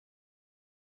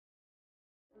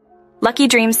Lucky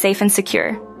Dreams Safe and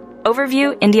Secure.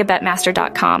 Overview,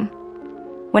 IndiaBetMaster.com.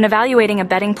 When evaluating a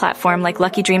betting platform like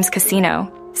Lucky Dreams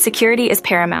Casino, security is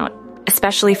paramount,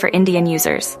 especially for Indian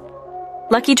users.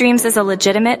 Lucky Dreams is a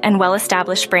legitimate and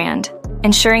well-established brand,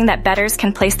 ensuring that bettors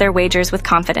can place their wagers with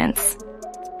confidence.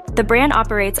 The brand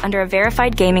operates under a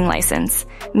verified gaming license,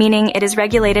 meaning it is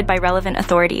regulated by relevant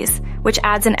authorities, which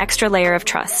adds an extra layer of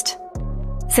trust.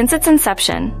 Since its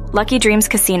inception, Lucky Dreams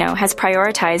Casino has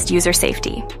prioritized user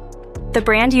safety. The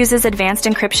brand uses advanced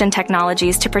encryption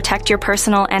technologies to protect your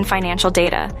personal and financial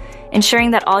data,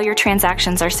 ensuring that all your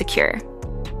transactions are secure.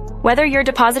 Whether you're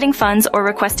depositing funds or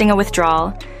requesting a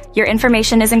withdrawal, your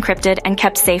information is encrypted and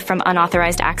kept safe from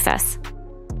unauthorized access.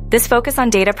 This focus on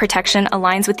data protection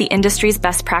aligns with the industry's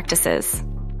best practices.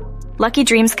 Lucky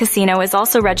Dreams Casino is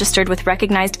also registered with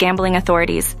recognized gambling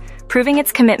authorities, proving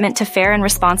its commitment to fair and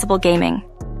responsible gaming.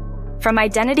 From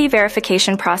identity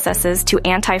verification processes to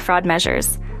anti-fraud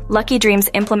measures, Lucky Dreams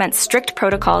implements strict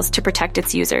protocols to protect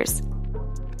its users.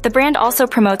 The brand also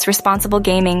promotes responsible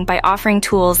gaming by offering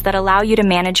tools that allow you to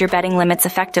manage your betting limits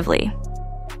effectively.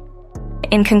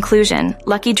 In conclusion,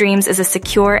 Lucky Dreams is a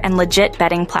secure and legit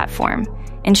betting platform,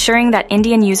 ensuring that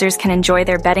Indian users can enjoy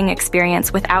their betting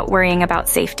experience without worrying about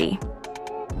safety.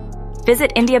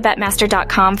 Visit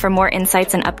IndiaBetMaster.com for more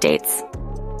insights and updates.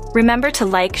 Remember to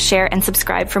like, share, and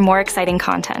subscribe for more exciting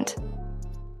content.